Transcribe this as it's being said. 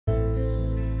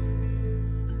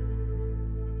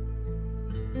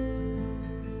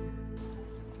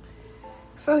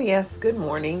So, yes, good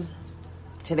morning.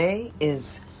 Today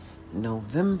is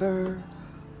November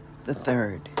the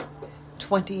 3rd,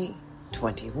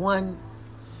 2021.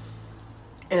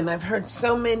 And I've heard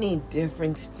so many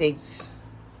different states'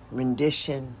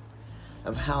 rendition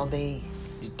of how they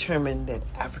determined that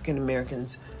African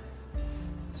Americans'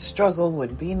 struggle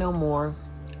would be no more,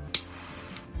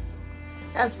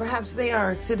 as perhaps they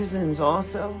are citizens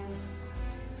also,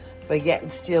 but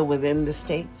yet still within the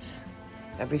states.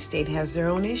 Every state has their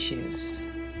own issues.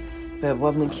 But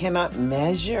when we cannot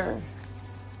measure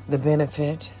the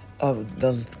benefit of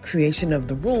the creation of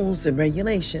the rules and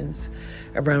regulations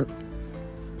around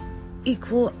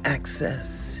equal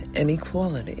access and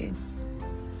equality,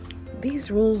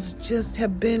 these rules just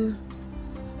have been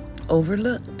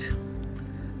overlooked.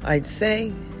 I'd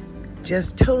say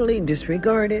just totally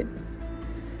disregarded,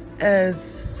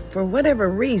 as for whatever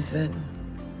reason,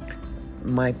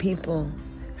 my people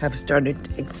have started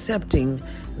accepting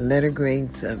letter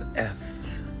grades of F.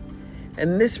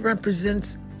 And this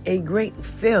represents a great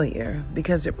failure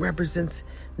because it represents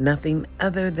nothing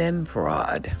other than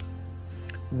fraud.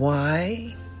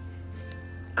 Why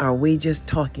are we just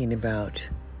talking about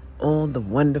all the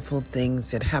wonderful things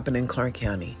that happen in Clark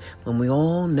County when we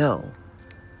all know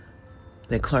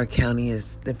that Clark County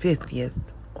is the 50th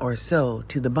or so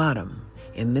to the bottom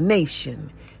in the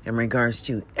nation in regards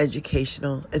to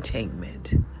educational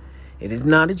attainment? It is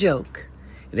not a joke.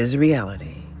 It is a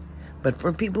reality. But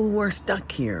for people who are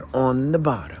stuck here on the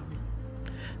bottom,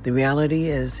 the reality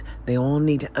is they all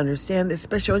need to understand that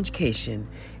special education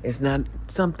is not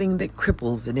something that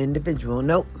cripples an individual.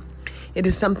 Nope. It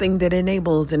is something that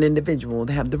enables an individual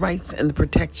to have the rights and the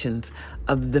protections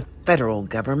of the federal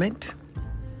government.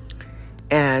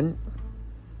 And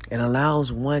it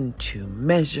allows one to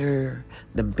measure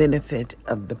the benefit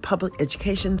of the public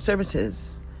education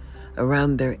services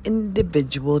around their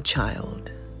individual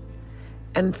child.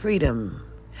 And freedom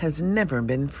has never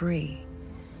been free.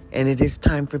 And it is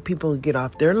time for people to get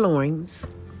off their loins.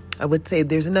 I would say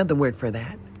there's another word for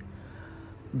that.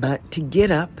 But to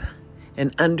get up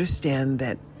and understand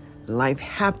that life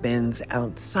happens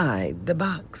outside the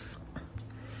box.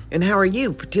 And how are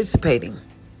you participating?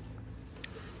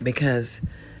 Because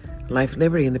life,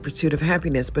 liberty, and the pursuit of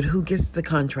happiness, but who gets the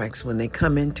contracts when they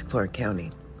come into Clark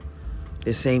County?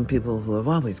 The same people who have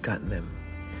always gotten them.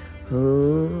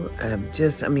 Who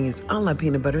it's a la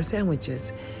peanut butter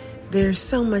sandwiches. There's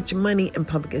so much money in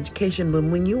public education, but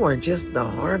when you are just the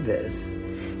harvest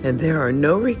and there are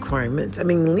no requirements, at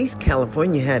least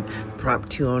California had Prop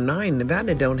 209.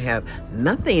 Nevada don't have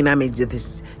nothing.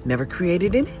 Just never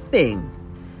created anything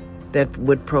that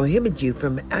would prohibit you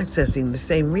from accessing the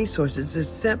same resources,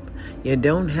 except you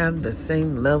don't have the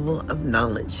same level of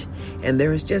knowledge. And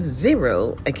there is just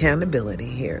zero accountability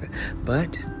here.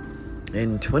 But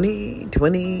in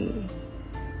 2020,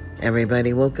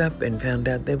 everybody woke up and found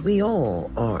out that we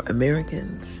all are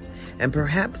Americans. And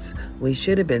perhaps we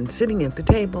should have been sitting at the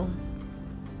table,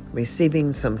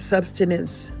 receiving some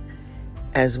substance,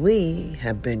 as we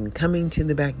have been coming to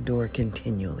the back door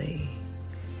continually,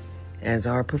 as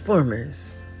our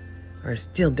performers are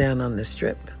still down on the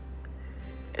strip,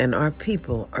 and our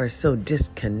people are so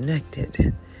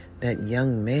disconnected. That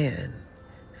young man,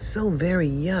 so very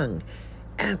young,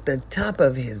 at the top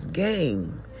of his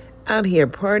game, out here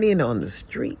partying on the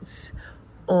streets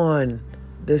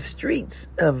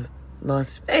of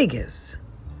Las Vegas,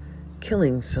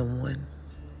 killing someone.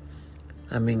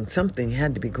 Something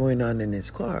had to be going on in his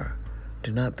car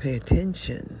to not pay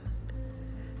attention,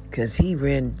 because he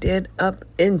ran dead up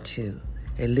into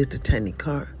a little tiny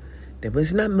car that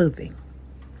was not moving.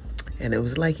 And it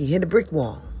was like he hit a brick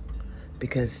wall,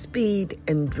 because speed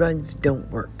and drugs don't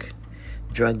work.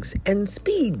 Drugs and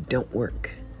speed don't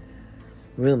work.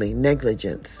 Really,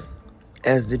 negligence,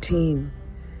 as the team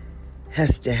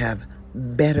has to have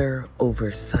better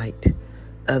oversight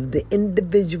of the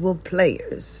individual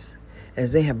players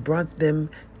as they have brought them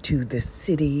to the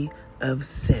city of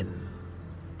sin.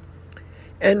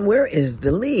 And where is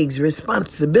the league's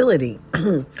responsibility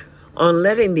on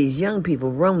letting these young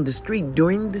people roam the street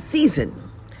during the season?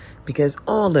 Because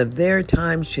all of their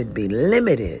time should be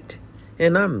limited.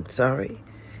 And I'm sorry,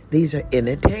 these are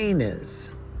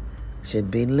entertainers. Should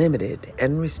be limited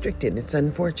and restricted. It's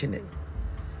unfortunate.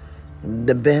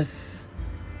 The best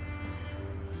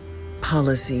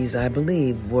policies, I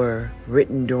believe, were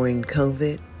written during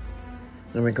COVID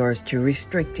in regards to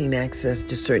restricting access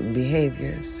to certain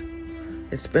behaviors,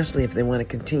 especially if they want to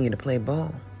continue to play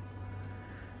ball.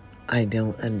 I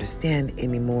don't understand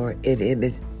anymore. It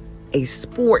is a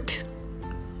sport.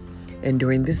 And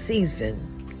during the season,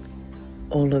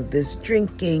 all of this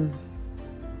drinking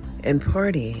and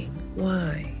partying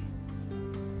Why?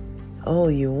 Oh,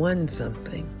 you won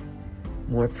something.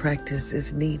 More practice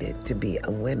is needed to be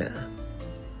a winner.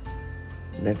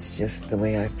 That's just the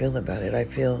way I feel about it. I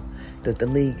feel that the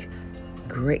league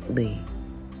greatly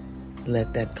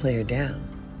let that player down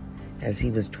as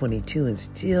he was 22 and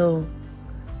still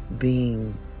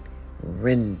being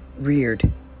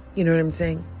reared. You know what I'm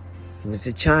saying? He was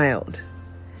a child,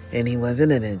 and he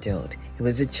wasn't an adult. He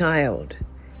was a child,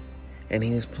 and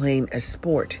he was playing a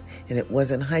sport, and it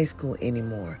wasn't high school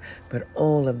anymore. But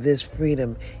all of this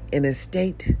freedom in a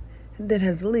state that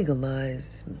has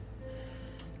legalized,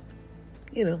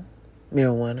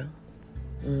 marijuana.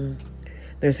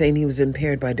 They're saying he was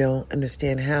impaired, but I don't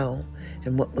understand how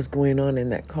and what was going on in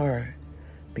that car,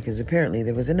 because apparently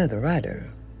there was another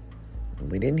rider.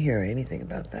 We didn't hear anything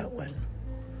about that one.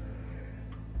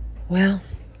 Well,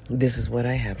 this is what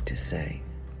I have to say,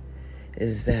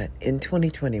 is that in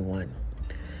 2021,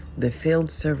 the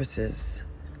field services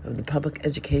of the public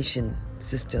education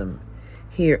system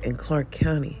here in Clark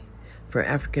County for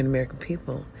African American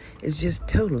people is just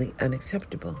totally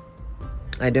unacceptable.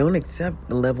 I don't accept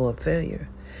the level of failure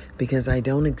because I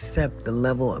don't accept the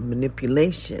level of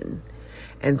manipulation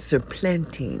and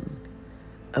supplanting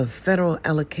of federal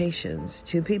allocations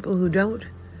to people who don't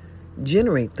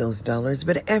generate those dollars,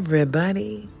 but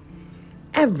everybody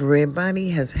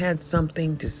has had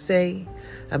something to say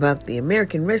about the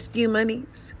American Rescue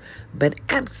monies, but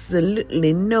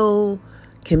absolutely no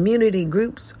community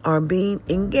groups are being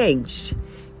engaged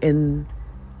in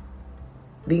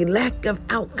the lack of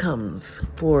outcomes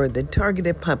for the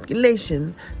targeted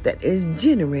population that is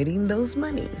generating those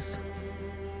monies.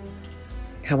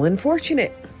 How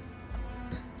unfortunate.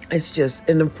 It's just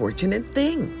an unfortunate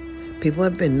thing. People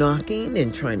have been knocking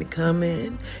and trying to come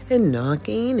in, and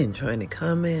knocking and trying to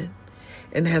come in,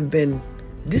 and have been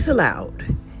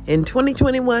disallowed. In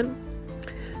 2021,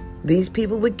 these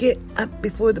people would get up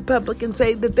before the public and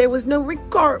say that there was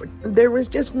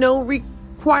just no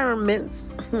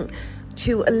requirements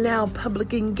to allow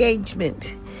public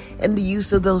engagement and the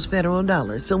use of those federal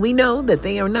dollars. So we know that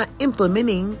they are not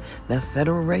implementing the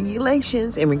federal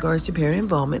regulations in regards to parent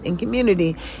involvement and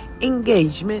community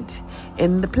engagement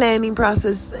in the planning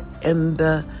process and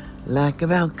the lack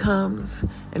of outcomes.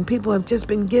 And people have just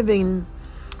been giving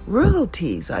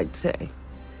royalties, I'd say,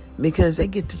 because they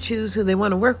get to choose who they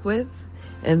want to work with,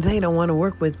 and they don't want to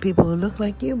work with people who look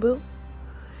like you, boo.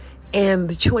 And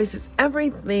the choice is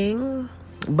everything,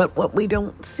 but what we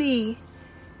don't see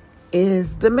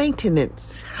is the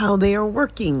maintenance, how they are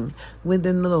working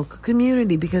within the local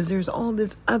community, because there's all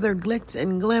this other glitz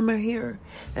and glamour here.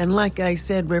 And like I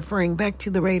said, referring back to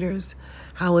the Raiders,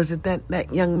 how is it that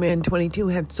that young man, 22,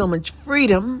 had so much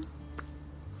freedom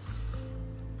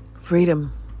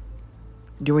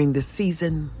during the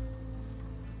season?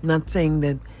 Not saying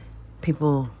that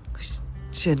people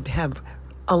should have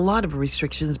a lot of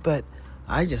restrictions, but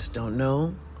I just don't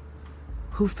know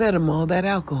who fed him all that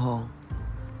alcohol.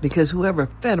 Because whoever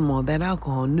fed him all that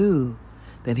alcohol knew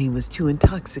that he was too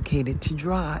intoxicated to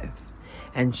drive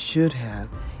and should have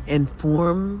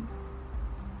informed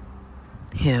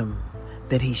him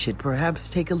that he should perhaps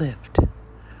take a lift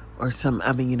or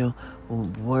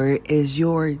where is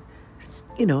your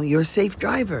safe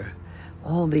driver?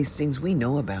 All these things we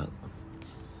know about.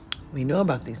 We know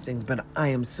about these things, but I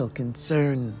am so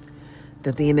concerned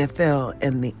that the NFL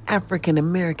and the African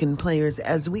American players,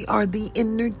 as we are the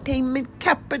entertainment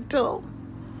capital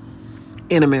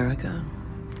in America,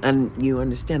 and you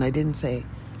understand, I didn't say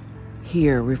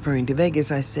here referring to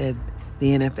Vegas, I said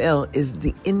the NFL is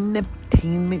the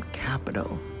entertainment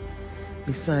capital.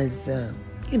 Besides, the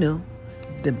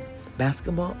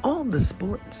basketball, all the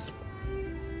sports.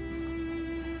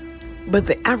 But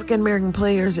the African American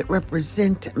players that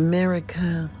represent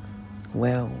America,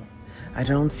 well, I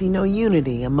don't see no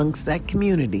unity amongst that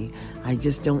community. I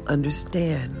just don't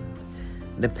understand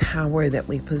the power that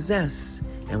we possess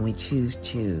and we choose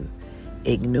to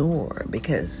ignore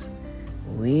because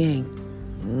we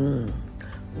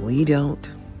don't.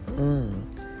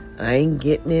 I ain't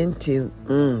getting into,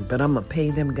 but I'm going to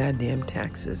pay them goddamn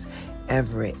taxes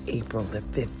every April the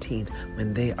 15th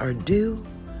when they are due,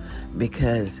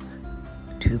 because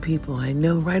two people I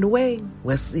know right away,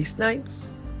 Wesley Snipes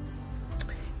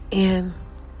and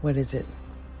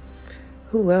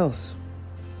who else?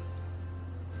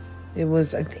 I'm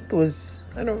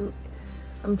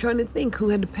trying to think who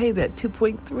had to pay that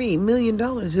 $2.3 million.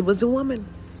 It was a woman.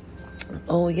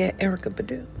 Oh yeah, Erykah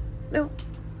Badu. No,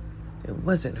 it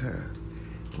wasn't her.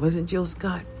 It wasn't Jill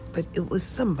Scott, but it was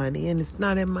somebody, and it's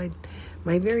not in my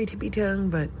very tippy tongue,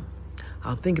 but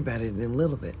I'll think about it in a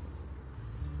little bit.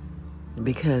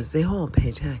 because they all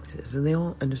pay taxes and they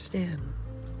all understand.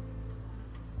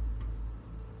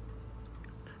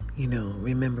 You know,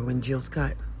 remember when Jill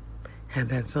Scott had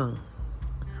that song,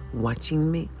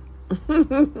 Watching Me?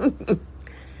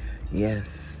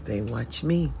 Yes, they watch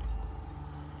me.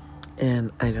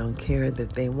 And I don't care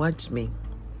that they watch me,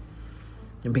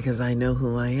 because I know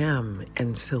who I am.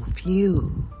 And so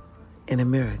few in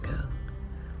America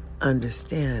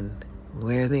understand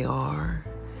where they are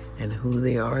and who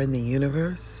they are in the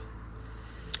universe.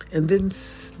 And then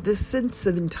this sense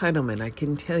of entitlement, I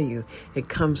can tell you, it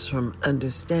comes from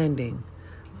understanding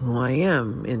who I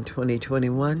am in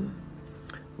 2021,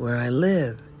 where I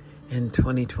live in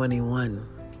 2021,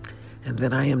 and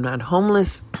that I am not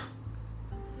homeless.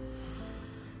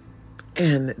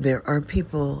 And there are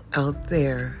people out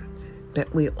there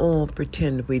that we all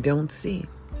pretend we don't see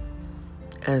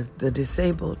as the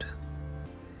disabled.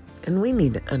 And we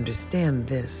need to understand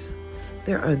this.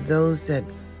 There are those that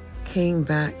came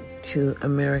back to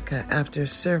America after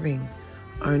serving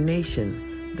our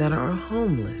nation that are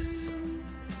homeless,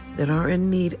 that are in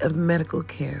need of medical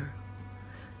care,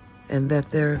 and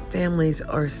that their families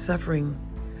are suffering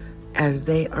as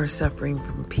they are suffering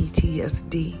from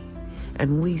PTSD.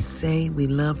 And we say we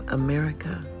love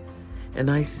America.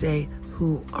 And I say,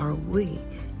 who are we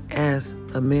as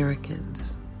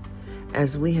Americans?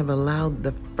 As we have allowed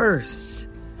the first,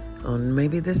 or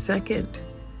maybe the second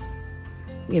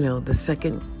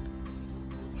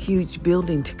huge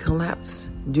building to collapse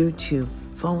due to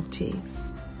faulty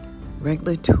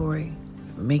regulatory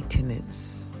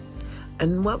maintenance.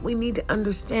 And what we need to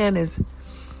understand is,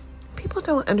 people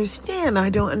don't understand. I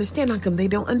don't understand. How come they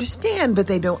don't understand? But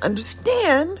they don't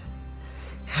understand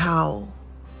how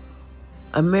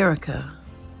America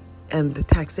and the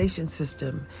taxation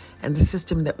system and the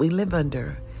system that we live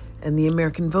under and the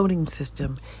American voting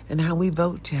system and how we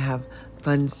vote to have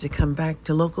funds to come back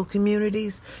to local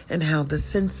communities, and how the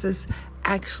census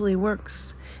actually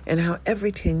works, and how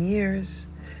every 10 years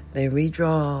they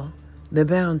redraw the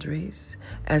boundaries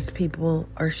as people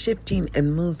are shifting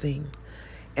and moving.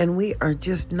 And we are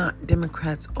just not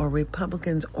Democrats or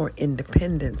Republicans or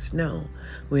independents. No,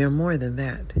 we are more than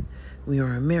that. We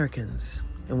are Americans,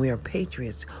 and we are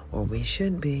patriots, or we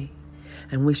should be.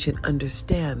 And we should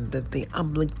understand that the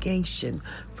obligation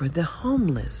for the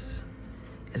homeless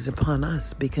is upon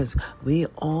us, because we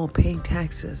all pay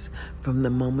taxes from the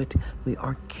moment we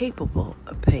are capable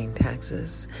of paying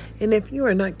taxes. And if you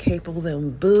are not capable, then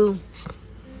boo.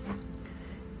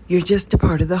 You're just a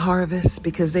part of the harvest,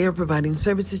 because they are providing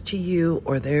services to you,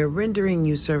 or they're rendering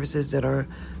you services that are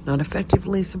not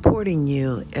effectively supporting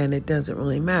you. And it doesn't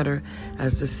really matter,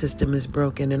 as the system is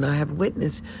broken. And I have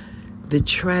witnessed the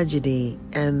tragedy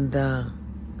and the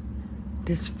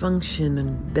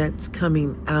dysfunction that's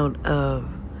coming out of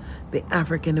the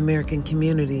African American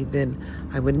community. Then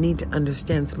I would need to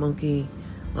understand Smokey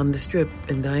on the Strip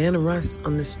and Diana Ross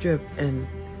on the Strip. And,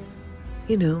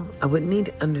 I would need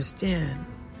to understand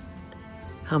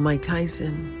how Mike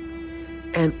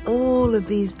Tyson and all of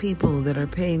these people that are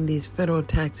paying these federal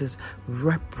taxes,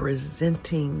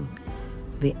 representing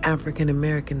the African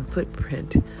American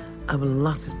footprint of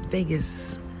Las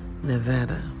Vegas,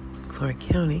 Nevada, Clark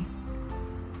County,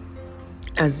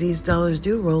 as these dollars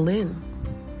do roll in,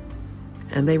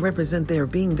 and they represent they are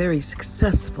being very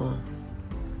successful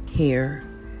here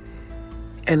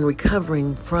and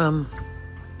recovering from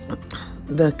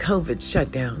the COVID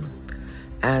shutdown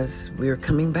as we're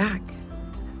coming back.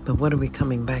 But what are we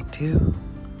coming back to?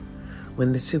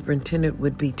 When the superintendent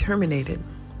would be terminated,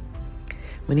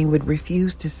 when he would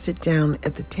refuse to sit down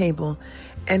at the table,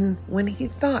 and when he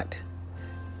thought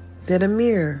that a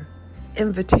mere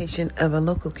invitation of a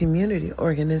local community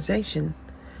organization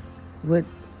would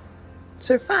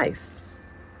suffice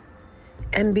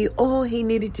and be all he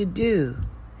needed to do.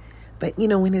 But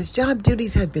when his job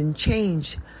duties had been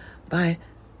changed by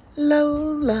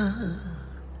Lola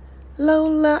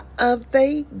of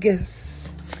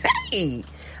Vegas. Hey,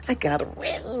 I got a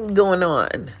ring going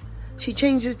on. She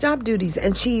changed his job duties,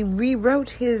 and she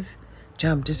rewrote his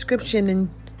job description,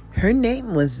 and her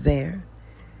name was there.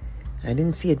 I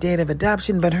didn't see a date of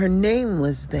adoption, but her name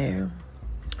was there.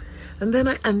 And then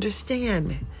I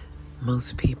understand.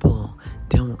 Most people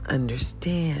don't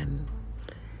understand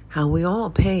how we all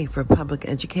pay for public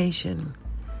education.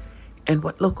 And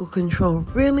what local control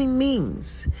really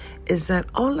means is that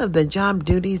all of the job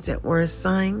duties that were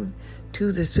assigned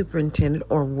to the superintendent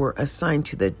or were assigned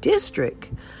to the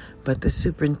district, but the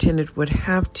superintendent would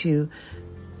have to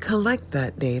collect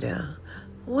that data.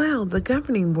 Well, the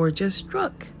governing board just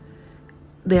struck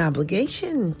the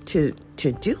obligation to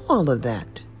do all of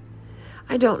that.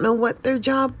 I don't know what their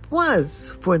job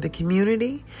was for the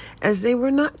community, as they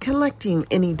were not collecting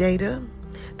any data.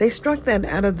 They struck that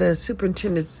out of the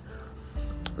superintendent's,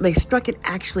 they struck it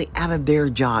actually out of their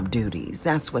job duties.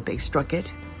 That's what they struck it.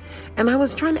 And I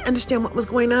was trying to understand what was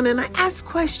going on, and I asked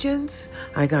questions.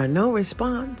 I got no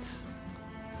response.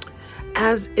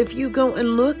 As if you go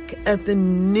and look at the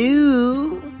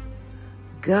new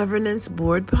governance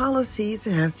board policies,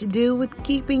 it has to do with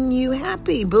keeping you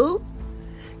happy, boo.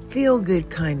 Feel good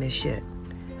kind of shit.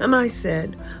 And I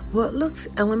said, well, it looks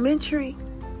elementary.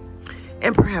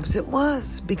 And perhaps it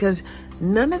was, because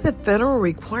none of the federal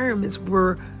requirements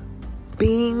were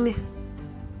being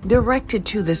directed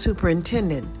to the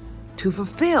superintendent to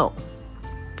fulfill.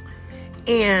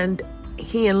 And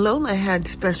he and Lola had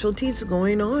specialties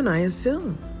going on, I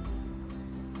assume.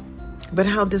 But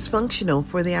how dysfunctional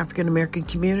for the African American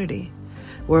community,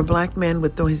 where a black man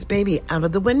would throw his baby out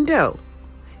of the window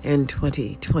in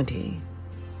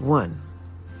 2021.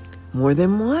 More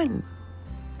than one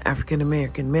African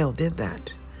American male did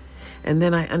that. And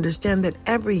then I understand that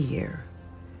every year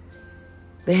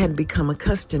they had become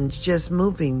accustomed to just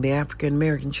moving the African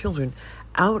American children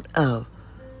out of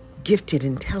gifted,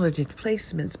 intelligent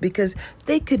placements because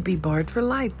they could be barred for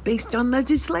life based on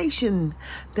legislation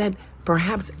that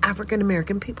perhaps African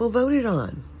American people voted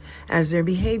on, as their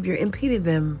behavior impeded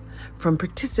them from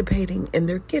participating in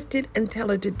their gifted,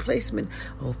 intelligent placement.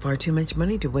 Oh, far too much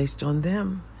money to waste on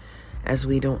them, as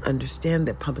we don't understand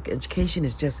that public education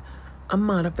is just a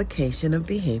modification of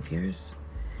behaviors.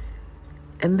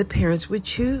 And the parents would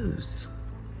choose.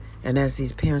 And as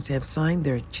these parents have signed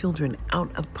their children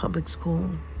out of public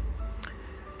school,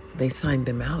 they signed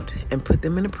them out and put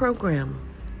them in a program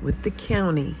with the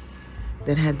county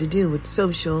that had to do with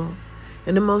social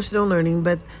and emotional learning,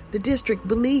 but the district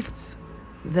believed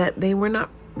that they were not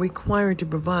required to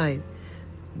provide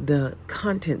the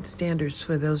content standards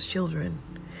for those children,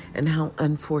 and how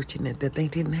unfortunate that they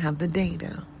didn't have the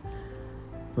data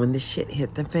when the shit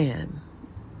hit the fan,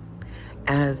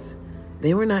 as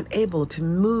they were not able to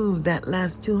move that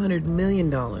last $200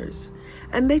 million.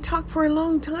 And they talked for a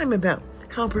long time about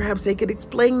how perhaps they could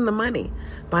explain the money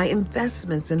by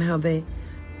investments and how they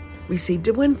received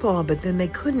a windfall, but then they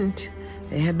couldn't.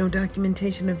 They had no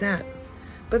documentation of that.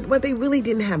 But what they really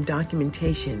didn't have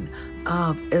documentation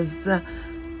of is the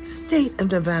state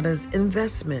of Nevada's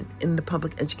investment in the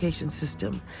public education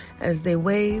system. As they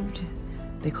waived,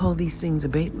 they call these things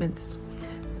abatements.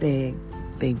 They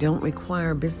don't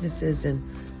require businesses and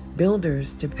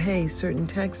builders to pay certain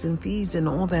tax and fees and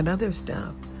all that other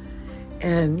stuff.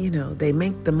 And, they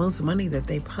make the most money that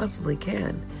they possibly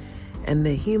can. And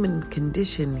the human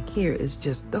condition here is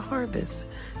just the harvest,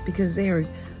 because they are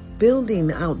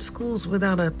building out schools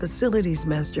without a facilities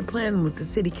master plan with the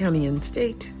city, county, and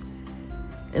state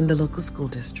and the local school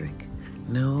district.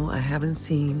 No, I haven't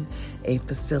seen a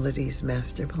facilities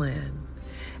master plan.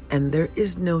 And there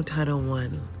is no Title I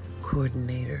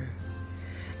coordinator.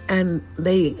 And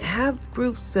they have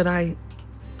groups that I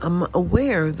am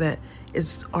aware that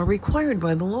are required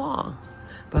by the law.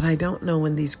 But I don't know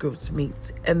when these groups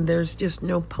meet. And there's just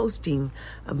no posting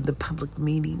of the public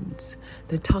meetings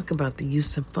that talk about the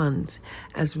use of funds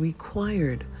as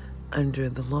required under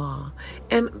the law.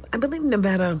 And I believe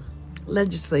Nevada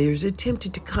legislators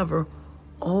attempted to cover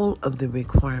all of the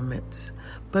requirements.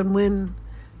 But when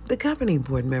the governing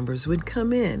board members would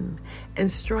come in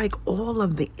and strike all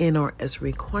of the NRS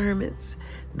requirements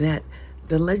that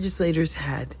the legislators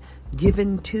had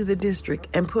given to the district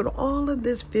and put all of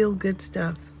this feel-good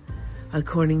stuff,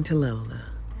 according to Lola,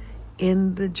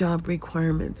 in the job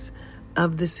requirements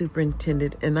of the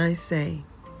superintendent. And I say,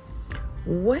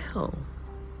 well,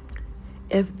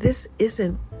 if this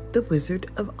isn't the Wizard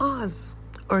of Oz,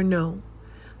 or no,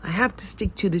 I have to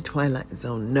stick to the Twilight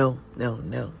Zone. No.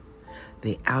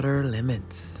 The Outer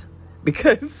Limits.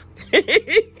 Because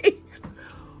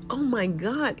oh my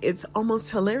God, it's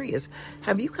almost hilarious.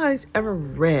 Has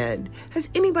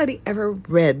anybody ever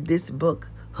read this book,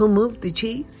 Who Moved the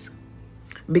Cheese?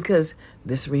 Because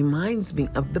this reminds me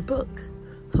of the book,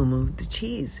 Who Moved the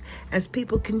Cheese, as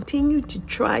people continue to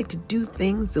try to do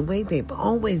things the way they've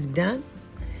always done,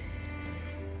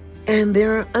 and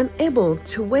they're unable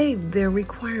to waive their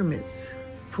requirements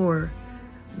for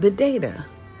the data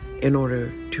in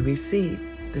order to receive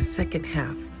the second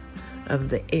half of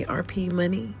the ARP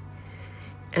money,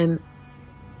 and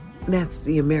that's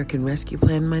the American Rescue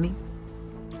Plan money.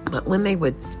 But when they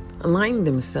would align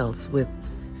themselves with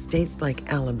states like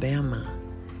Alabama,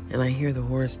 and I hear the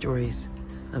horror stories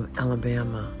of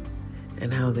Alabama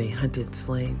and how they hunted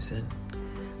slaves and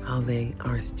how they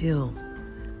are still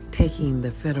taking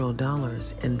the federal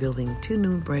dollars and building 2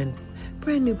 new brand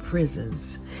brand new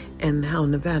prisons, and how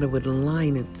Nevada would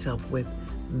align itself with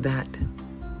that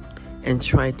and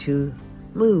try to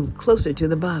move closer to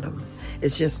the bottom.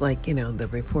 It's just like, the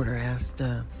reporter asked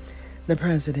the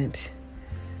president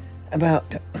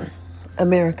about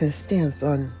America's stance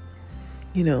on,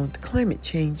 the climate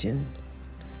change, and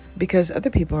because other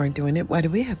people aren't doing it, why do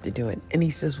we have to do it? And he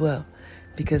says, well,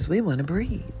 because we want to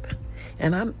breathe.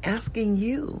 And I'm asking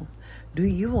you, do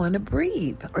you want to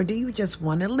breathe? Or do you just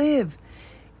want to live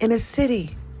in a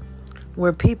city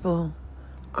where people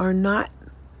are not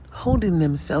holding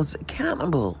themselves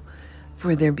accountable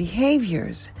for their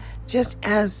behaviors, just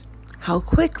as how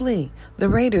quickly the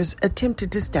Raiders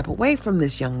attempted to step away from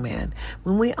this young man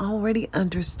when we already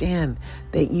understand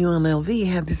that UNLV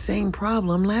had the same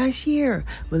problem last year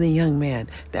with a young man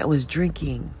that was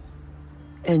drinking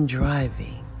and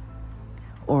driving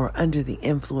or under the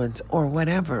influence or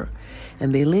whatever.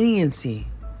 And the leniency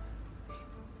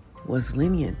was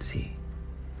leniency.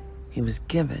 He was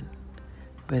given.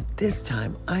 But this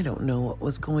time, I don't know what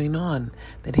was going on,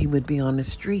 that he would be on the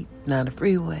street, not a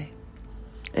freeway,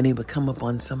 and he would come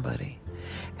upon somebody.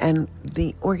 And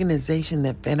the organization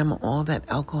that fed him all that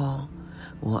alcohol,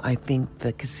 well, I think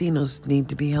the casinos need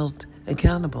to be held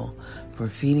accountable for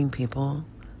feeding people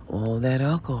all that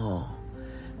alcohol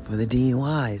for the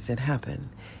DUIs that happen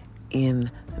in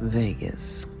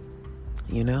Vegas,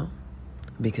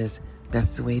 because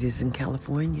that's the way it is in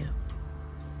California.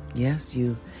 Yes,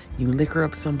 you liquor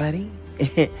up somebody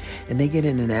and they get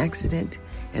in an accident,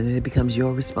 and then it becomes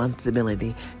your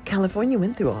responsibility. California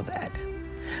went through all that.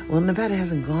 Well, Nevada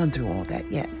hasn't gone through all that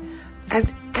yet.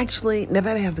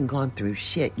 Nevada hasn't gone through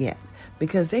shit yet,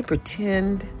 because they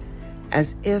pretend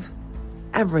as if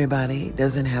everybody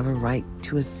doesn't have a right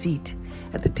to a seat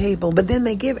at the table, but then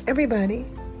they give everybody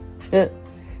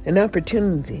an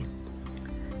opportunity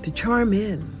to charm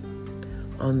in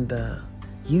on the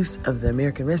use of the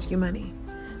American Rescue money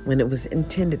when it was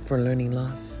intended for learning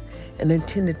loss and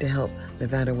intended to help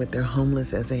Nevada with their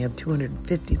homeless, as they have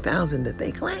 250,000 that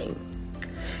they claim.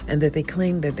 And that they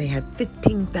claim that they had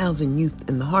 15,000 youth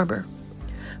in the harbor,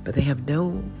 but they have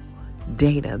no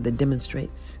data that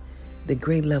demonstrates the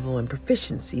grade level and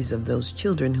proficiencies of those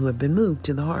children who have been moved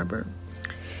to the harbor.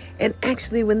 And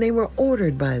actually, when they were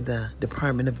ordered by the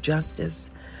Department of Justice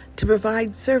to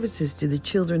provide services to the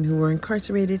children who were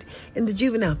incarcerated in the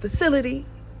juvenile facility,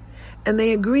 and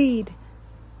they agreed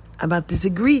about this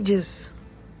egregious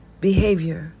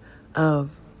behavior of,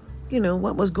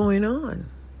 what was going on.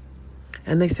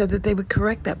 And they said that they would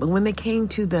correct that. But when they came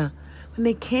to the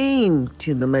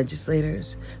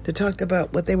legislators to talk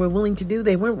about what they were willing to do,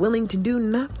 they weren't willing to do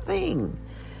nothing.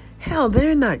 Hell,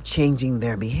 they're not changing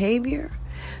their behavior.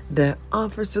 The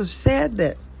officers said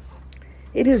that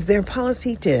it is their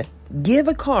policy to give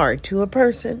a card to a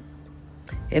person,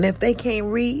 and if they can't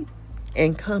read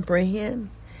and comprehend,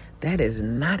 that is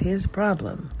not his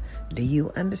problem. Do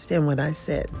you understand what I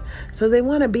said? So they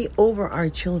want to be over our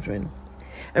children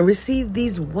and receive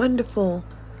these wonderful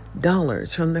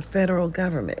dollars from the federal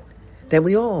government that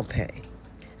we all pay.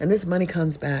 And this money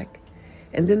comes back,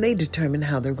 and then they determine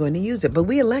how they're going to use it. But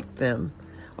we elect them,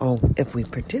 or if we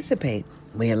participate,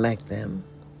 we elect them.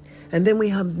 And then we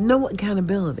have no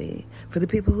accountability for the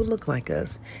people who look like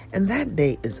us. And that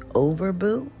day is over,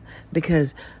 boo,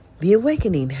 because the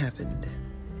awakening happened.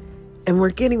 And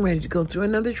we're getting ready to go through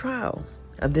another trial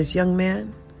of this young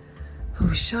man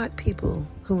who shot people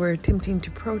who were attempting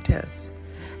to protest,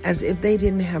 as if they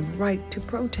didn't have right to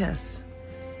protest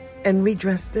and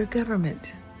redress their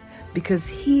government, because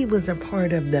he was a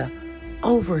part of the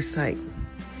oversight.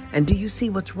 And do you see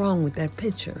what's wrong with that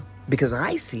picture? Because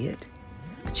I see it,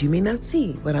 but you may not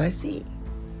see what I see.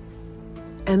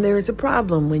 And there is a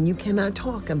problem when you cannot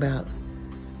talk about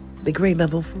the grade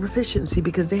level for proficiency,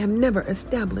 because they have never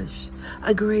established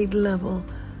a grade level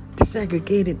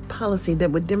disaggregated policy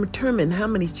that would determine how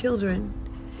many children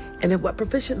and at what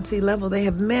proficiency level they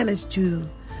have managed to,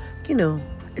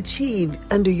 achieve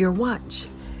under your watch.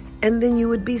 And then you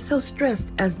would be so stressed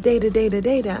as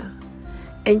data,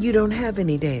 and you don't have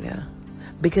any data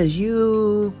because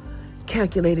you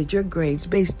calculated your grades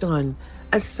based on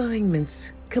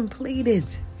assignments completed,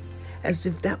 as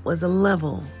if that was a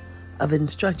level of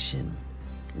instruction.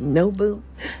 No, boo,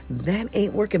 that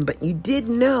ain't working. But you did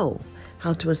know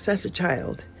how to assess a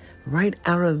child right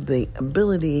out of the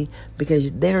ability,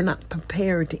 because they're not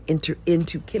prepared to enter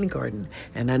into kindergarten.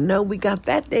 And I know we got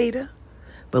that data,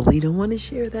 but we don't want to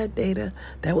share that data.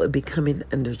 That would be coming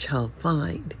under Child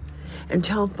Find. And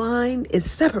Child Find is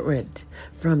separate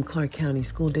from Clark County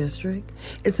School District.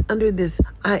 It's under this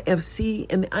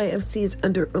IFC, and the IFC is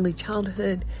under early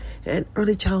childhood. And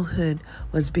early childhood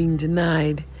was being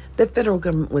denied the federal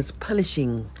government was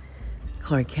punishing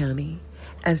Clark County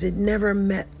as it never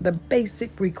met the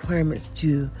basic requirements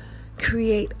to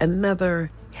create another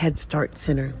Head Start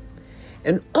Center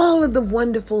and all of the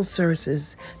wonderful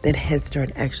services that Head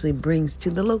Start actually brings to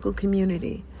the local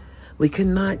community. We could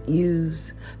not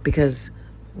use because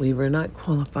we were not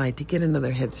qualified to get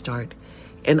another Head Start.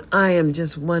 And I am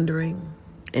just wondering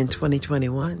in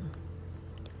 2021,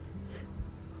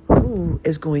 who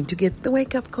is going to get the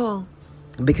wake-up call?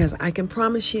 Because I can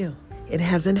promise you, it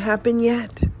hasn't happened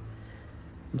yet.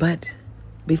 But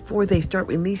before they start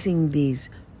releasing these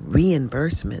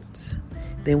reimbursements,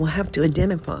 they will have to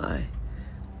identify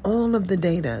all of the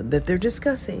data that they're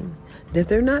discussing, that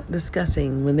they're not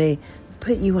discussing when they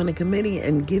put you on a committee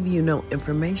and give you no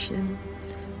information,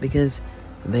 because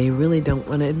they really don't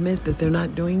want to admit that they're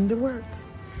not doing the work,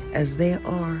 as they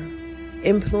are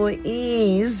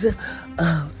employees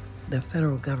of the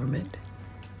federal government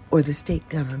or the state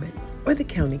government or the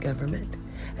county government.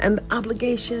 And the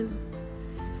obligation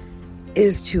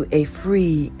is to a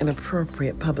free and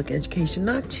appropriate public education,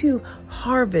 not to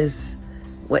harvest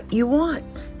what you want.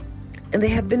 And they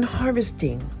have been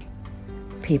harvesting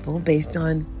people based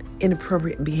on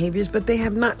inappropriate behaviors, but they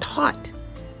have not taught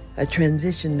a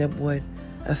transition that would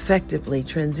effectively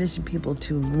transition people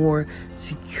to more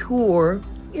secure,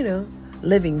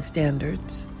 living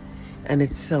standards. And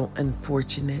it's so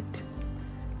unfortunate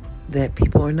that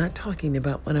people are not talking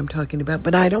about what I'm talking about,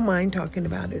 but I don't mind talking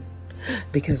about it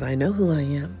because I know who I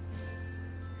am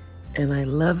and I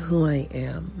love who I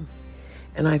am.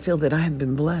 And I feel that I have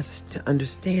been blessed to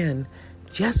understand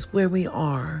just where we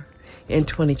are in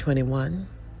 2021.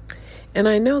 And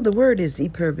I know the word is e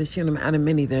pluribus unum, out of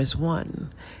many there's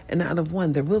one, and out of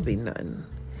one there will be none.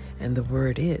 And the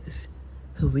word is,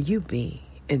 who will you be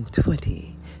in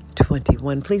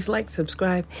 2021? Please like,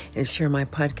 subscribe, and share my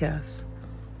podcast,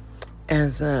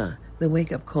 as the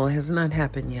wake-up call has not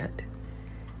happened yet,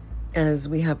 as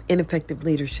we have ineffective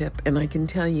leadership. And I can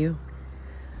tell you,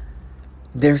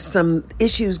 there's some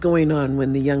issues going on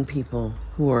when the young people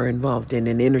who are involved in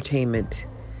an entertainment,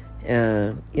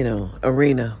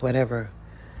 arena, whatever,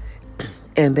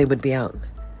 and they would be out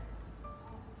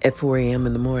at 4 a.m.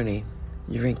 in the morning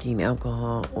drinking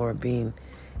alcohol or being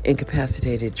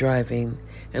incapacitated driving.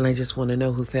 And I just want to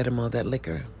know who fed them all that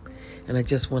liquor. And I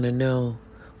just want to know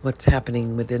what's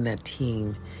happening within that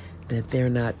team, that they're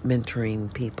not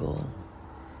mentoring people,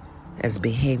 as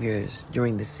behaviors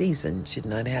during the season should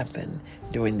not happen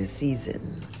during the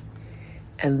season.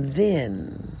 And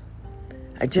then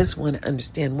I just want to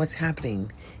understand what's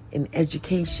happening in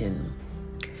education,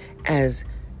 as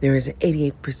there is an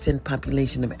 88%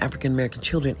 population of African American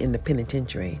children in the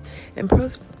penitentiary. And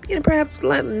perhaps a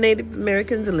lot of Native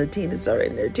Americans and Latinas are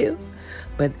in there too.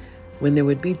 But when there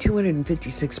would be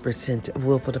 256% of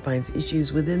willful defiance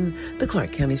issues within the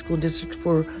Clark County School District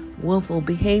for willful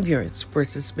behaviors, for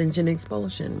suspension and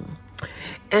expulsion.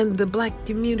 And the black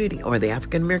community or the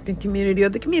African American community or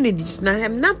the community does not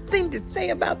have nothing to say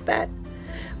about that.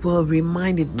 Well, it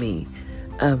reminded me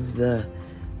of the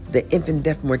infant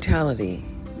death mortality,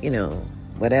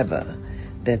 whatever,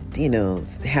 that,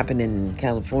 happened in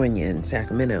California and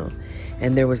Sacramento.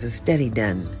 And there was a study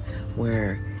done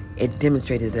where it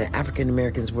demonstrated that African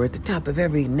Americans were at the top of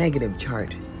every negative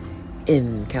chart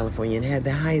in California and had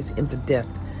the highest infant death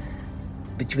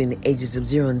between the ages of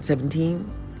 0 and 17.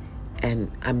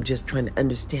 And I'm just trying to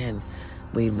understand.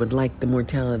 We would like the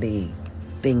mortality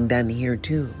thing done here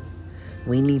too.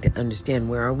 We need to understand,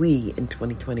 where are we in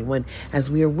 2021,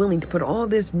 as we are willing to put all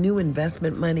this new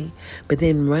investment money, but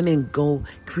then run and go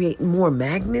create more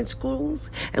magnet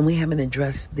schools, and we haven't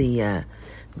addressed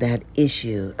that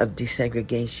issue of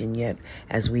desegregation yet,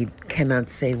 as we cannot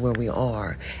say where we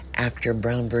are after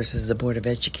Brown versus the Board of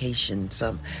Education,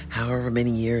 however many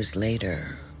years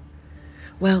later.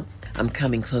 Well, I'm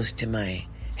coming close to my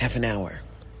half an hour,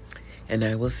 and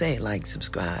I will say, like,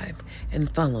 subscribe, and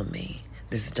follow me.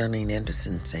 This is Darlene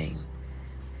Anderson saying,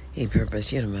 e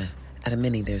pluribus unum, out of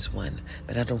many there's one,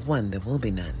 but out of one there will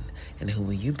be none. And who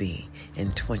will you be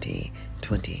in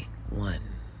 2021?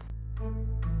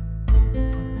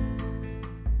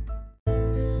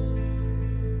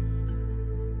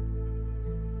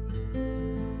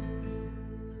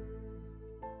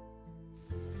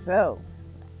 So,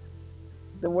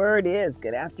 the word is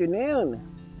good afternoon.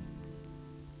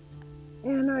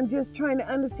 And I'm just trying to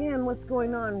understand what's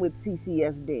going on with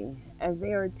CCSD, as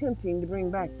they are attempting to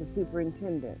bring back the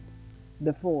superintendent,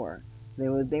 the four.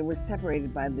 They were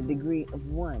separated by the degree of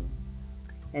one.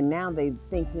 And now they're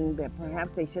thinking that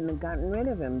perhaps they shouldn't have gotten rid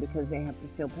of him because they have to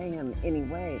still pay him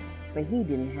anyway. But he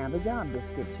didn't have a job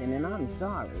description, and I'm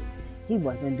sorry, he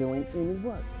wasn't doing any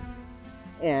work.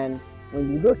 And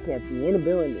when you look at the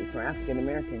inability for African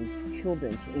American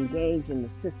children to engage in the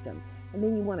system, and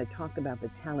then you want to talk about the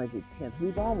talented 10th.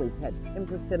 We've always had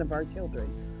 10% of our children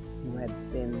who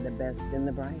have been the best and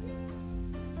the brightest.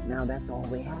 Now that's all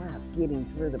we have,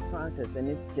 getting through the process, and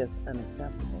it's just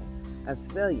unacceptable. As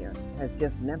failure has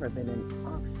just never been an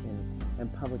option in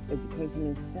public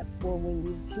education except for when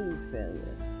you choose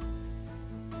failure.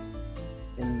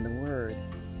 And the word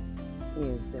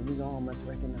is that we all must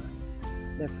recognize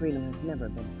that freedom has never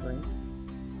been free.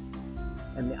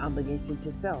 And the obligation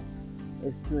to self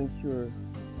is to ensure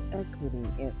equity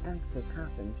and access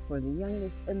happens for the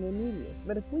youngest and the neediest.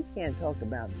 But if we can't talk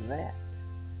about that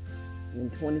in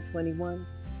 2021,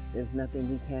 there's nothing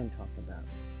we can talk about.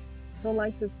 So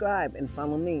like, subscribe, and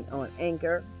follow me on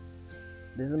Anchor.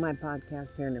 This is my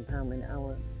podcast, Parent Empowerment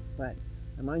Hour, but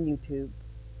I'm on YouTube,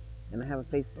 and I have a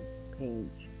Facebook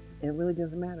page. And it really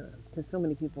doesn't matter, because so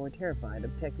many people are terrified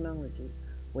of technology.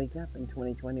 Wake up in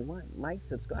 2021. Like,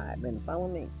 subscribe, and follow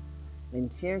me. And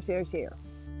share.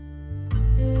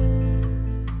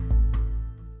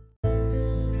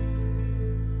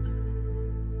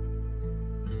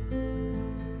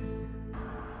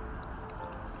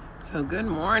 So good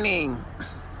morning.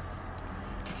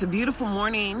 It's a beautiful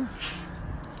morning.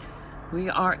 We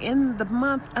are in the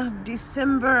month of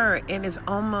December. It is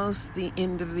almost the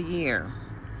end of the year.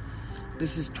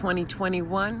 This is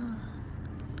 2021.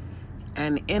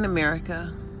 And in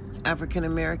America, African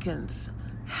Americans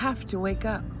have to wake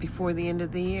up before the end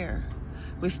of the year.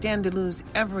 We stand to lose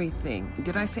everything.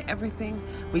 Did I say everything?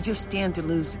 We just stand to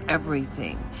lose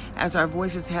everything, as our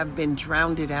voices have been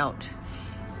drowned out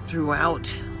throughout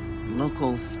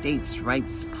local states'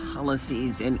 rights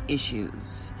policies and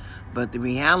issues. But the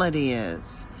reality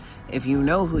is, if you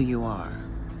know who you are,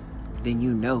 then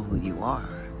you know who you are.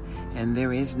 And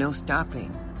there is no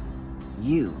stopping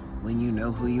you when you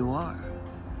know who you are.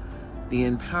 The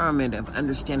empowerment of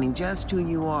understanding just who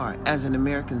you are as an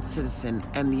American citizen,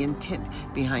 and the intent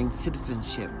behind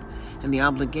citizenship, and the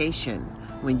obligation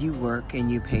when you work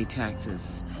and you pay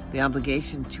taxes, the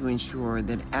obligation to ensure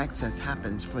that access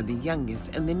happens for the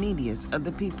youngest and the neediest of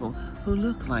the people who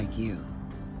look like you.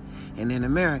 And in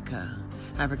America,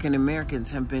 African Americans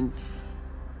have been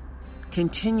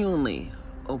continually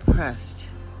oppressed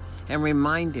and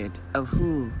reminded of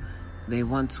who they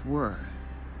once were.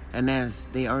 And as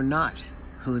they are not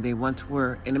who they once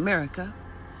were in America,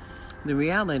 the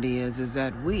reality is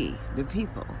that we, the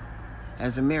people,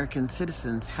 as American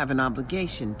citizens, have an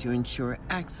obligation to ensure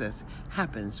access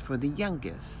happens for the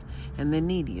youngest and the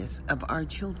neediest of our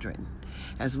children,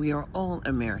 as we are all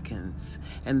Americans,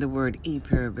 and the word e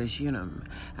pluribus unum,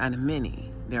 out of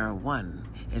many there are one,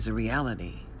 is a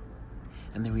reality.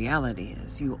 And the reality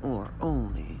is you are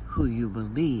only who you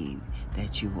believe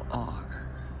that you are.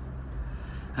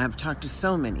 I've talked to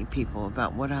so many people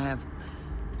about what I have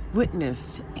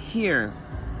witnessed here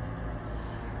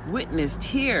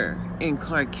in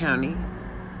Clark County,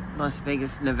 Las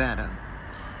Vegas, Nevada,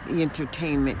 the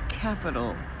entertainment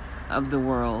capital of the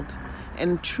world.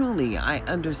 And truly, I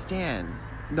understand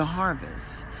the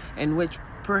harvest, in which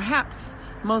perhaps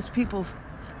most people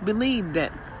believe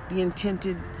that the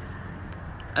intended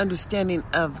understanding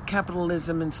of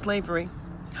capitalism and slavery,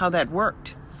 how that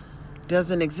worked,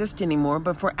 doesn't exist anymore.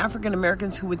 But for African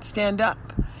Americans who would stand up,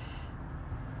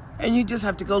 and you just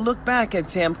have to go look back at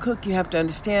Sam Cooke, you have to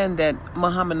understand that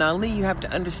Muhammad Ali, you have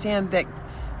to understand that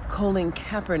Colin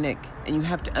Kaepernick, and you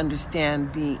have to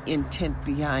understand the intent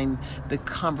behind the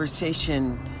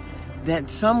conversation that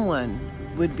someone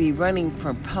would be running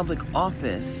for public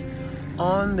office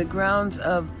on the grounds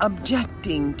of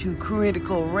objecting to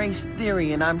critical race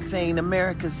theory. And I'm saying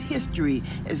America's history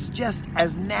is just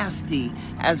as nasty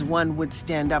as one would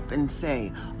stand up and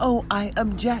say, oh, I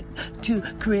object to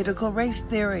critical race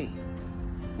theory.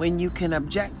 When you can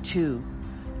object to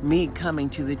me coming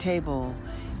to the table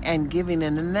and giving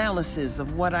an analysis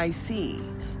of what I see,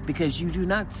 because you do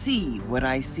not see what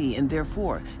I see, and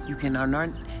therefore you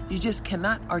just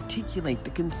cannot articulate the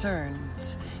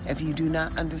concerns if you do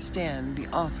not understand the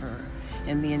offer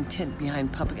and the intent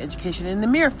behind public education, and the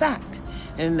mere fact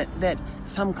and that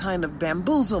some kind of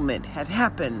bamboozlement had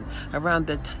happened around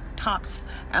the TOPS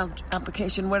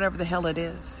application, whatever the hell it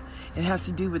is. It has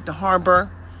to do with the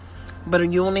harbor, but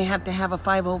you only have to have a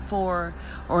 504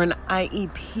 or an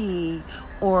IEP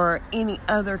or any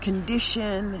other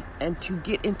condition and to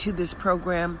get into this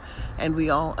program. And we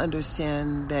all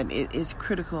understand that it is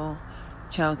critical.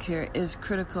 Child care is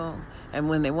critical. And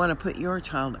when they want to put your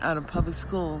child out of public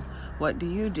school, what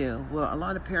do? Well, a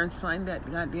lot of parents signed that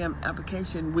goddamn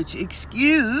application, which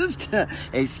excuse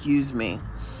me,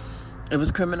 it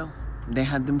was criminal. They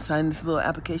had them sign this little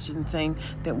application saying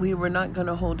that we were not going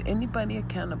to hold anybody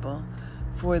accountable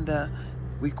for the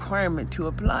requirement to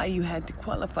apply. You had to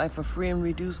qualify for free and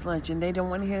reduced lunch, and they don't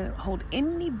want to hold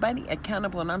anybody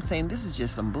accountable. And I'm saying this is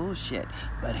just some bullshit.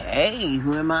 But hey,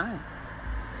 who am I?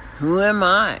 Who am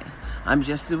I? I'm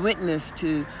just a witness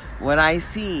to what I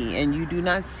see, and you do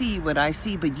not see what I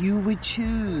see, but you would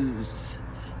choose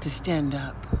to stand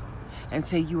up and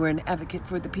say you are an advocate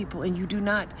for the people, and you do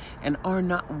not and are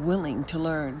not willing to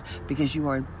learn, because you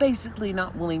are basically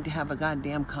not willing to have a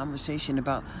goddamn conversation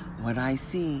about what I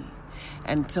see.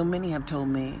 And so many have told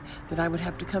me that I would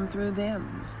have to come through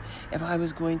them if I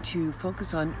was going to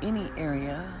focus on any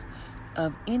area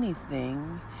of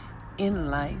anything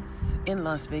in life in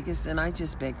Las Vegas, and I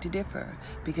just beg to differ,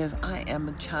 because I am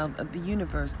a child of the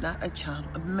universe, not a child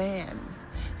of man.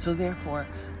 So therefore,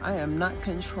 I am not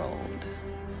controlled.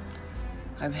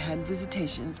 I've had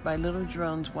visitations by little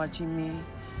drones watching me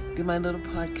do my little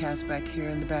podcast back here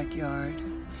in the backyard,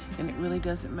 and it really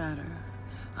doesn't matter.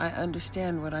 I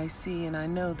understand what I see, and I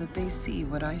know that they see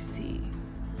what I see.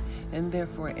 And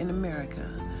therefore, in America,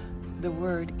 the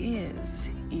word is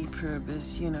e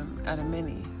pluribus unum. Out of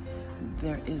many,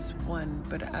 there is one,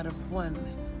 but out of one,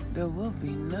 there will be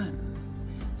none.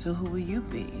 So who will you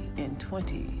be in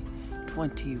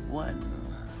 2021?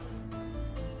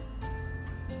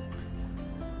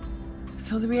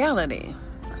 So the reality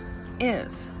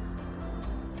is,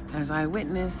 as I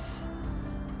witness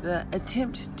the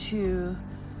attempt to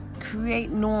create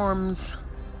norms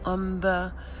on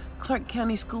the Clark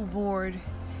County School Board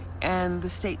and the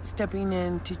state stepping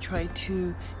in to try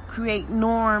to create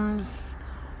norms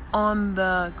on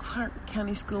the Clark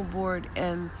County School Board,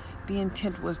 and the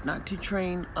intent was not to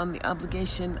train on the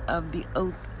obligation of the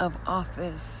oath of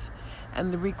office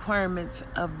and the requirements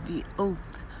of the oath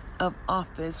of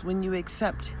office when you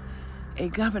accept a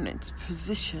governance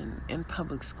position in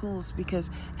public schools,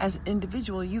 because as an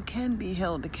individual you can be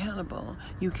held accountable,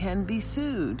 you can be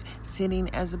sued sitting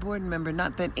as a board member.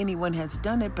 Not that anyone has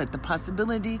done it, but the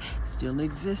possibility still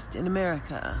exists in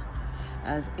America,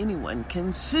 as anyone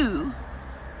can sue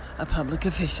a public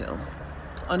official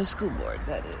on a school board,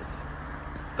 that is.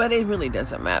 But it really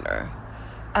doesn't matter,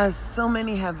 as so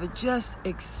many have just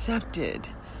accepted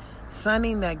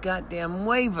signing that goddamn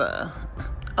waiver,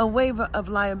 a waiver of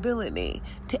liability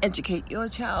to educate your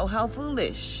child. How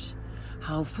foolish.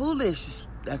 How foolish.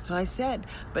 That's what I said.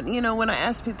 But, when I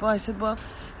asked people, I said, well,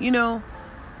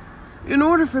 in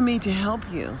order for me to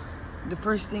help you, the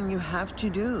first thing you have to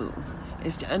do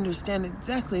is to understand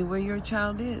exactly where your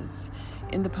child is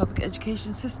in the public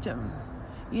education system.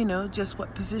 Just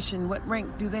what position, what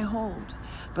rank do they hold?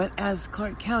 But as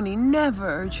Clark County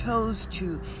never chose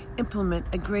to implement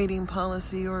a grading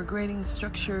policy or a grading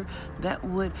structure that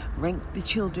would rank the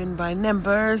children by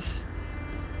numbers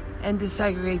and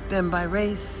disaggregate them by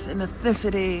race and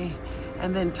ethnicity,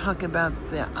 and then talk about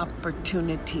the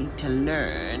opportunity to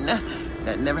learn.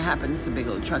 That never happened. It's a big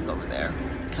old truck over there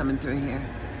coming through here.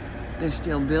 They're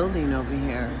still building over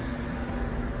here.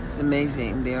 It's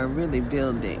amazing. They are really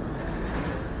building.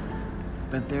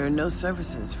 But there are no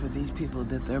services for these people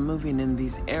that they're moving in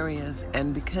these areas.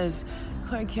 And because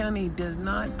Clark County does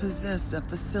not possess a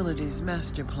facilities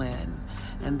master plan,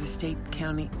 and the state,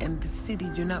 county, and the city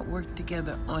do not work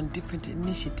together on different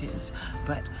initiatives,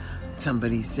 but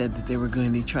somebody said that they were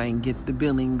going to try and get the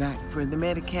billing back for the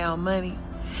Medi-Cal money,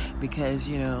 because,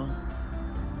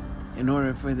 in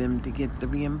order for them to get the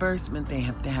reimbursement, they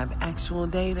have to have actual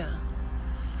data.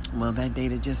 Well, that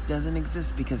data just doesn't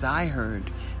exist, because I heard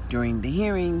during the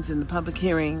hearings and the public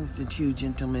hearings, the two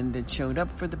gentlemen that showed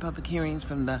up for the public hearings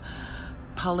from the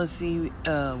policy,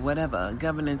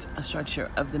 governance structure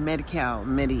of the Medi-Cal,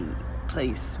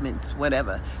 placements,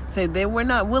 whatever, said they were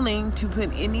not willing to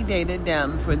put any data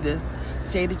down for the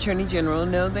state attorney general.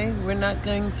 No, they were not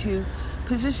going to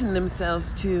position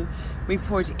themselves to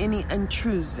report any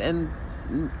untruths, and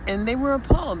they were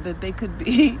appalled that they could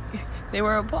be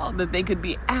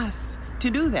asked to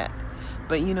do that.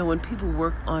 But when people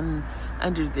work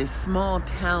under this small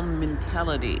town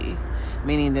mentality,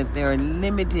 meaning that there are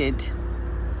limited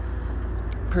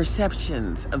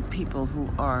perceptions of people who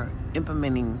are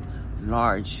implementing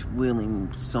large,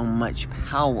 wielding so much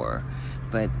power,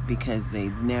 but because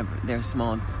they're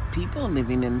small people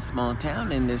living in a small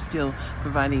town, and they're still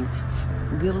providing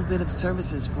a little bit of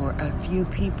services for a few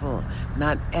people,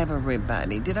 not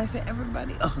everybody. Did I say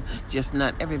everybody? Oh, just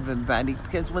not everybody,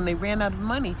 because when they ran out of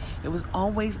money, it was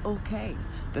always okay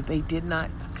that they did not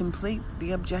complete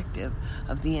the objective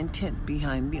of the intent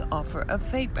behind the offer of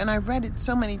FAPE. And I read it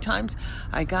so many times,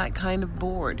 I got kind of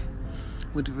bored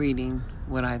with reading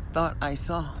what I thought I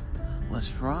saw was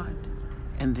fraud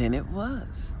And then it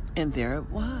was. And there it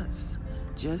was.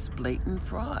 Just blatant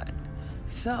fraud.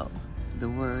 So, the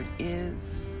word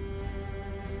is,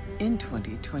 in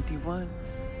 2021,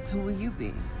 who will you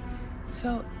be?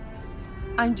 So,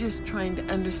 I'm just trying to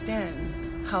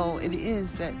understand how it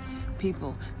is that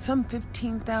people, some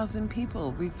 15,000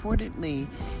 people reportedly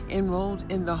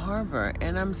enrolled in the harbor.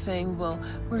 And I'm saying, well,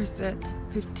 where's that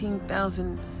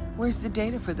 15,000? Where's the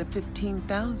data for the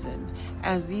 15,000?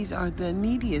 As these are the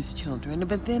neediest children.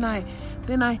 But then I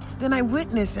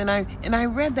witnessed and I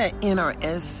read that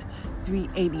NRS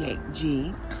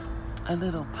 388G, a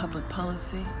little public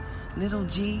policy, little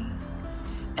G.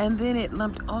 And then it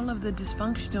lumped all of the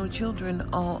dysfunctional children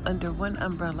all under one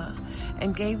umbrella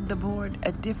and gave the board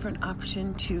a different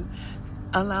option to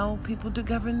allow people to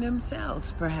govern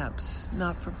themselves, perhaps.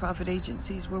 Not-for-profit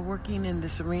agencies were working in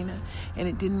this arena, and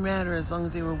it didn't matter as long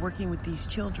as they were working with these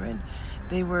children.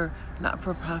 They were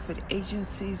not-for-profit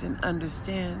agencies, and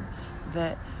understand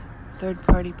that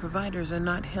third-party providers are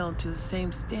not held to the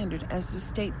same standard as the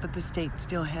state, but the state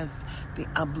still has the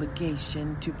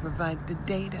obligation to provide the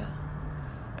data.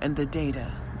 And the data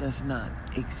does not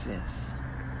exist.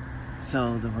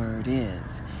 So the word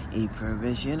is, e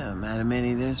pluribus unum. Out of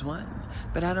many there's one,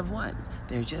 but out of one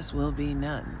there just will be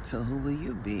none. So who will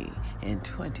you be in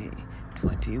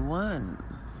 2021?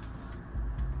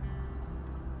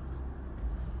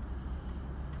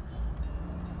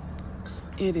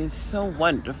 It is so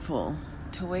wonderful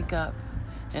to wake up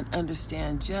and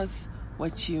understand just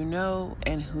what you know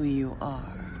and who you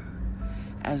are.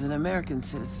 As an American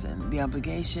citizen, the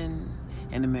obligation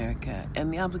in America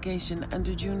and the obligation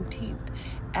under Juneteenth,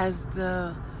 as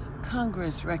the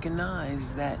Congress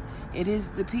recognized that it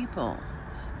is the people.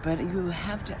 But you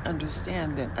have to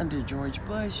understand that under George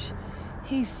Bush,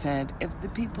 he said if the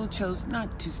people chose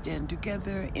not to stand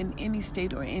together in any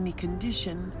state or any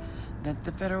condition, that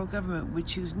the federal government would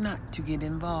choose not to get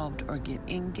involved or get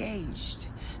engaged.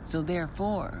 So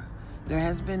therefore, there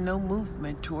has been no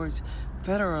movement towards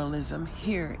federalism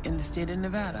here in the state of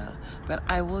Nevada. But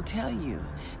I will tell you,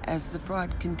 as the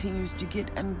fraud continues to get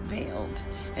unveiled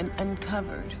and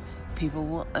uncovered, people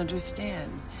will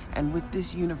understand. And with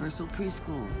this universal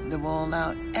preschool, that will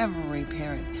allow every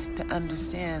parent to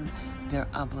understand their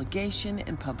obligation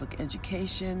in public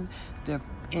education, their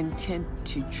intent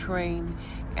to train,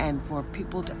 and for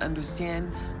people to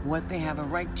understand what they have a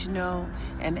right to know.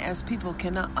 And as people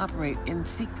cannot operate in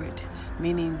secret,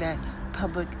 meaning that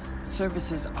public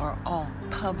services are all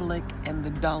public and the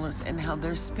dollars and how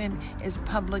they're spent is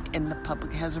public, and the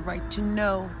public has a right to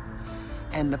know,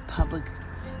 and the public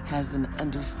has an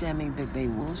understanding that they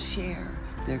will share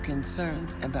their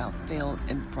concerns about failed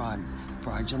and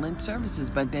fraudulent services.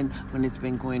 But then when it's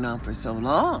been going on for so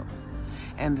long,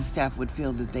 and the staff would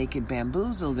feel that they could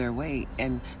bamboozle their way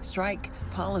and strike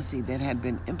policy that had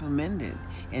been implemented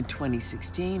in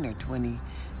 2016 or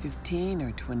 2015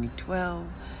 or 2012,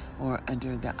 or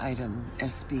under the item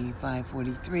SB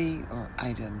 543 or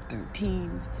item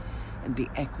 13, and the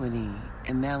equity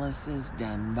analysis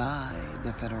done by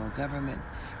the federal government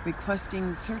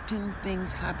requesting certain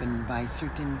things happen by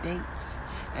certain dates,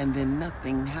 and then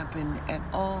nothing happened at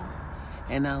all.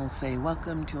 And I'll say,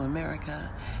 welcome to America,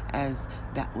 as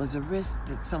that was a risk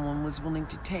that someone was willing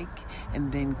to take,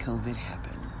 and then COVID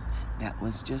happened. That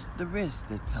was just the risk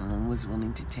that someone was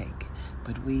willing to take.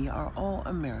 But we are all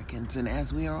Americans, and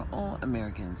as we are all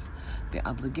Americans, the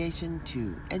obligation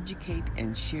to educate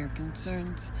and share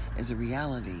concerns is a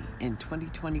reality in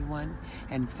 2021,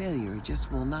 and failure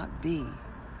just will not be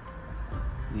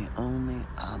the only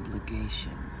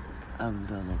obligation of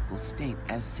the local state,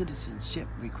 as citizenship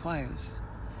requires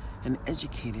an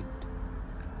educated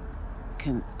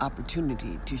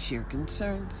opportunity to share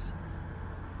concerns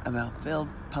about failed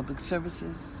public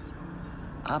services,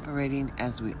 operating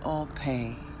as we all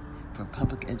pay for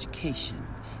public education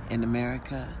in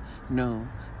America. Know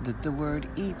that the word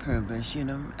e pluribus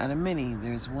unum, out of many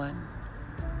there's one,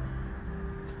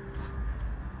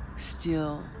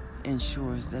 still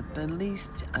ensures that the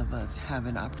least of us have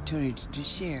an opportunity to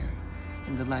share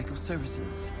in the lack of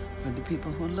services for the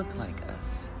people who look like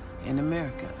us in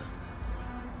America.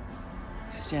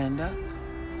 Stand up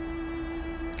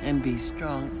and be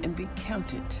strong and be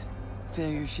counted.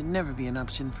 Failure should never be an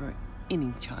option for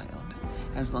any child.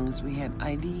 As long as we had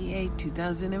IDEA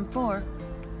 2004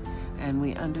 and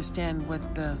we understand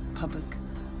what the public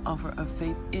offer of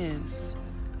faith is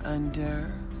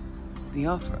under the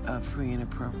offer of free and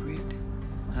appropriate,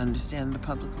 understand the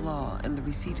public law and the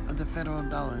receipt of the federal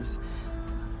dollars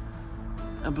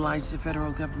oblige the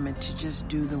federal government to just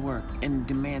do the work and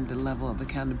demand a level of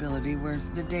accountability. Where's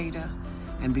the data?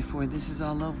 And before this is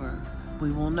all over,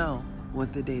 we will know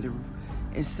what the data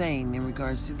is saying in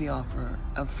regards to the offer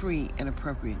of free and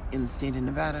appropriate in the state of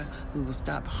Nevada. We will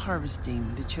stop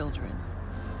harvesting the children.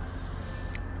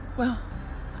 Well,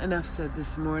 enough said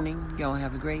this morning. Y'all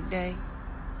have a great day.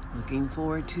 Looking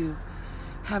forward to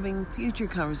having future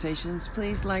conversations.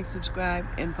 Please like, subscribe,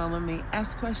 and follow me.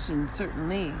 Ask questions,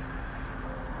 certainly.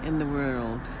 In the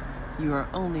world, you are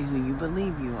only who you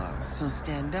believe you are. So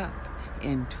stand up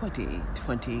in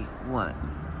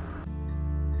 2021.